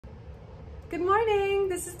Good morning,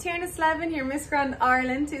 this is Tierna Slevin here, Miss Grand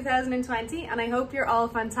Ireland 2020, and I hope you're all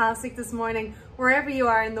fantastic this morning, wherever you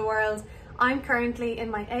are in the world. I'm currently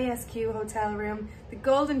in my ASQ hotel room, the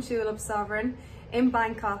Golden Tulip Sovereign in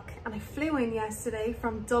Bangkok, and I flew in yesterday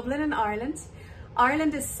from Dublin in Ireland.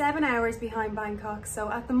 Ireland is 7 hours behind Bangkok,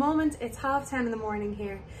 so at the moment it's 10:30 in the morning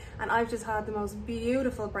here, and I've just had the most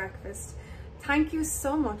beautiful breakfast. Thank you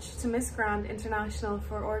so much to Miss Grand International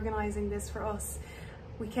for organising this for us.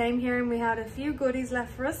 We came here and we had a few goodies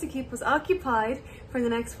left for us to keep us occupied for the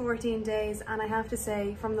next 14 days, and I have to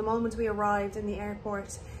say, from the moment we arrived in the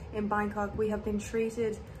airport in Bangkok, we have been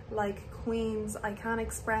treated like queens. I can't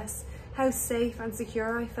express how safe and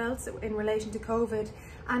secure I felt in relation to COVID,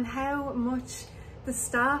 and how much the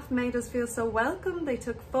staff made us feel so welcome. They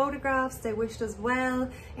took photographs, they wished us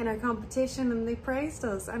well in our competition, and they praised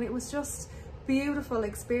us, and it was just beautiful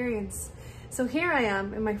experience. So here I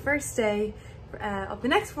am in my first day of the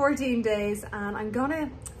next 14 days, and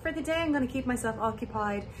for the day I'm gonna keep myself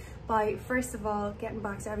occupied by, first of all, getting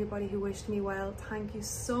back to everybody who wished me well. Thank you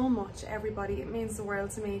so much, everybody. It means the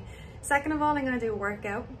world to me. Second of all, I'm gonna do a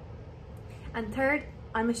workout. And third,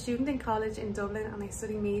 I'm a student in college in Dublin and I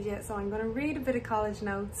study media, so I'm gonna read a bit of college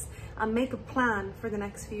notes and make a plan for the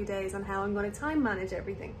next few days on how I'm gonna time manage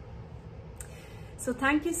everything. So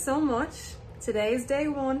thank you so much. Today is day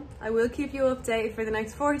one. I will keep you updated for the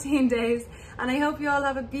next 14 days, and I hope you all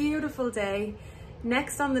have a beautiful day.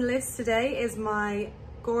 Next on the list today is my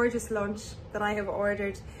gorgeous lunch that I have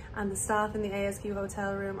ordered, and the staff in the ASQ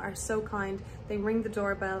hotel room are so kind. They ring the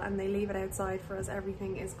doorbell and they leave it outside for us.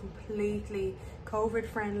 Everything is completely COVID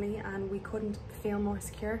friendly and we couldn't feel more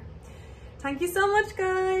secure. Thank you so much,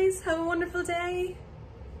 guys. Have a wonderful day.